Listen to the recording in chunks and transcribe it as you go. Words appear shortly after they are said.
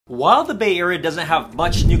While the Bay Area doesn't have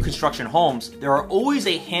much new construction homes, there are always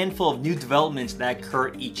a handful of new developments that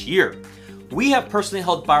occur each year. We have personally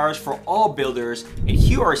held buyers for all builders, and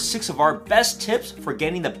here are 6 of our best tips for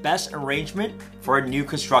getting the best arrangement for a new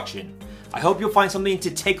construction. I hope you'll find something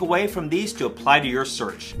to take away from these to apply to your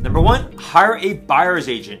search. Number 1, hire a buyer's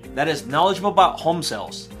agent that is knowledgeable about home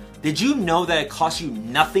sales. Did you know that it costs you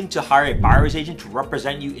nothing to hire a buyer's agent to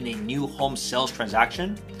represent you in a new home sales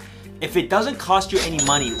transaction? If it doesn't cost you any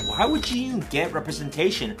money, why would you even get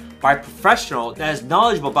representation by a professional that is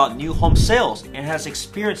knowledgeable about new home sales and has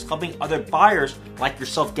experience helping other buyers like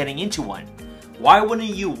yourself getting into one? Why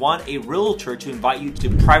wouldn't you want a realtor to invite you to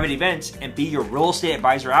private events and be your real estate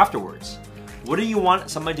advisor afterwards? Wouldn't you want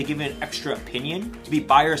somebody to give you an extra opinion, to be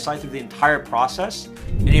by your side through the entire process?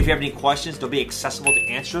 And if you have any questions, they'll be accessible to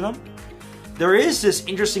answer them? There is this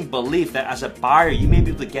interesting belief that as a buyer, you may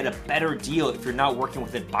be able to get a better deal if you're not working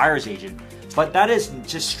with a buyer's agent, but that is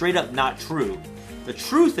just straight up not true. The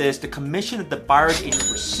truth is the commission that the buyer's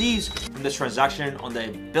agent receives from this transaction on the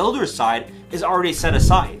builder's side is already set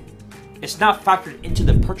aside. It's not factored into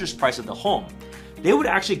the purchase price of the home. They would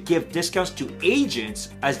actually give discounts to agents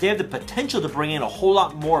as they have the potential to bring in a whole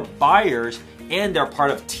lot more buyers and they're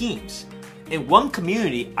part of teams. In one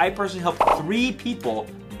community, I personally helped 3 people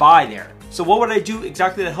buy there. So what would I do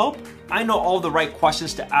exactly to help? I know all the right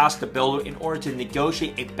questions to ask the builder in order to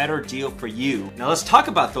negotiate a better deal for you. Now let's talk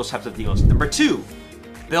about those types of deals. Number 2,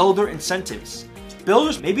 builder incentives.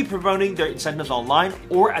 Builders may be promoting their incentives online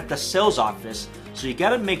or at the sales office, so you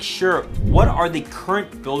gotta make sure what are the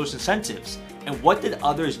current builder's incentives and what did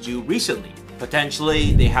others do recently.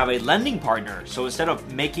 Potentially they have a lending partner, so instead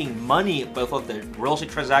of making money both of the real estate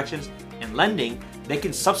transactions and lending, they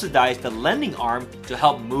can subsidize the lending arm to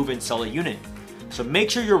help move and sell a unit. So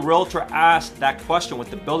make sure your realtor asks that question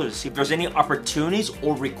with the builder to see if there's any opportunities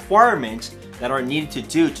or requirements that are needed to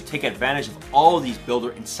do to take advantage of all of these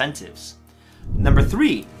builder incentives. Number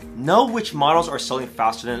 3, know which models are selling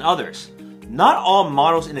faster than others. Not all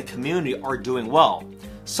models in a community are doing well.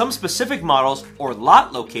 Some specific models or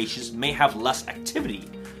lot locations may have less activity.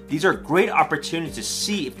 These are great opportunities to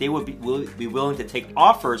see if they would be willing to take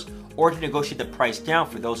offers or to negotiate the price down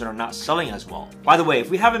for those that are not selling as well. By the way, if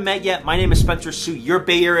we haven't met yet, my name is Spencer Su, your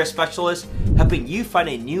Bay Area specialist, helping you find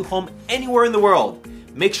a new home anywhere in the world.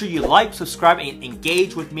 Make sure you like, subscribe, and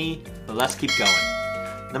engage with me, but let's keep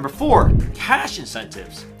going. Number 4, cash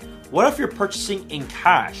incentives. What if you're purchasing in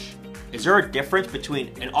cash? Is there a difference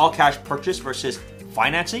between an all-cash purchase versus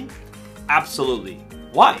financing? Absolutely.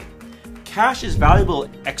 Why? Cash is valuable,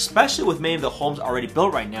 especially with many of the homes already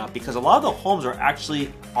built right now, because a lot of the homes are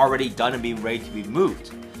actually already done and being ready to be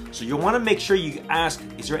moved. So you want to make sure you ask,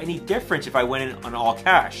 is there any difference if I went in on all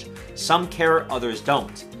cash? Some care, others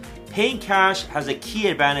don't. Paying cash has a key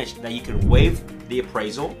advantage that you can waive the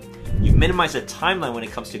appraisal, you minimize the timeline when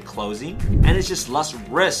it comes to closing, and it's just less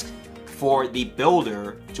risk for the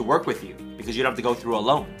builder to work with you because you don't have to go through a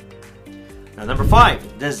loan. Now, number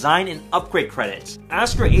 5, design and upgrade credits.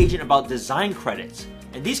 Ask your agent about design credits.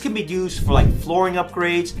 And these can be used for like flooring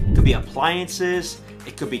upgrades, it could be appliances,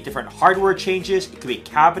 it could be different hardware changes, it could be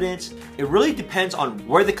cabinets. It really depends on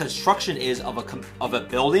where the construction is of a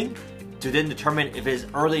building to then determine if it is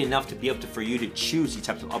early enough to be able to for you to choose these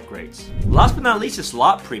types of upgrades. Last but not least is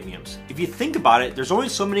lot premiums. If you think about it, there's only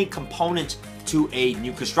so many components to a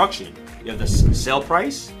new construction. You have the sale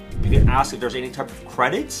price, you can ask if there's any type of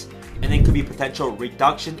credits, and then could be potential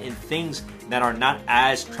reduction in things that are not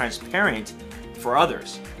as transparent for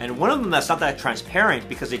others. And one of them that's not that transparent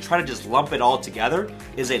because they try to just lump it all together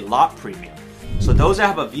is a lot premium. So those that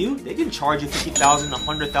have a view, they can charge you $50,000,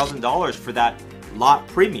 $100,000 for that lot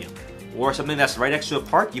premium. Or something that's right next to a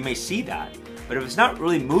park, you may see that. But if it's not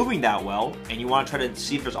really moving that well and you want to try to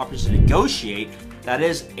see if there's options to negotiate, that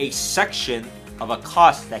is a section of a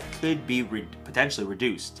cost that could be potentially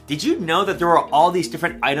reduced. Did you know that there are all these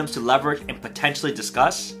different items to leverage and potentially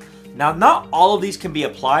discuss? Now, not all of these can be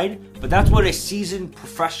applied, but that's what a seasoned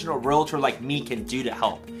professional realtor like me can do to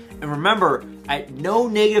help. And remember, at no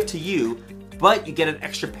negative to you, but you get an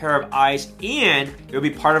extra pair of eyes and you'll be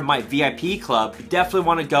part of my VIP club. You definitely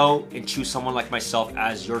want to go and choose someone like myself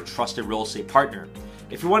as your trusted real estate partner.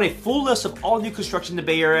 If you want a full list of all new construction in the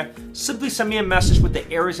Bay Area, simply send me a message with the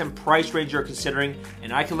areas and price range you're considering,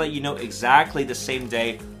 and I can let you know exactly the same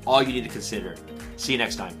day all you need to consider. See you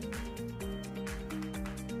next time.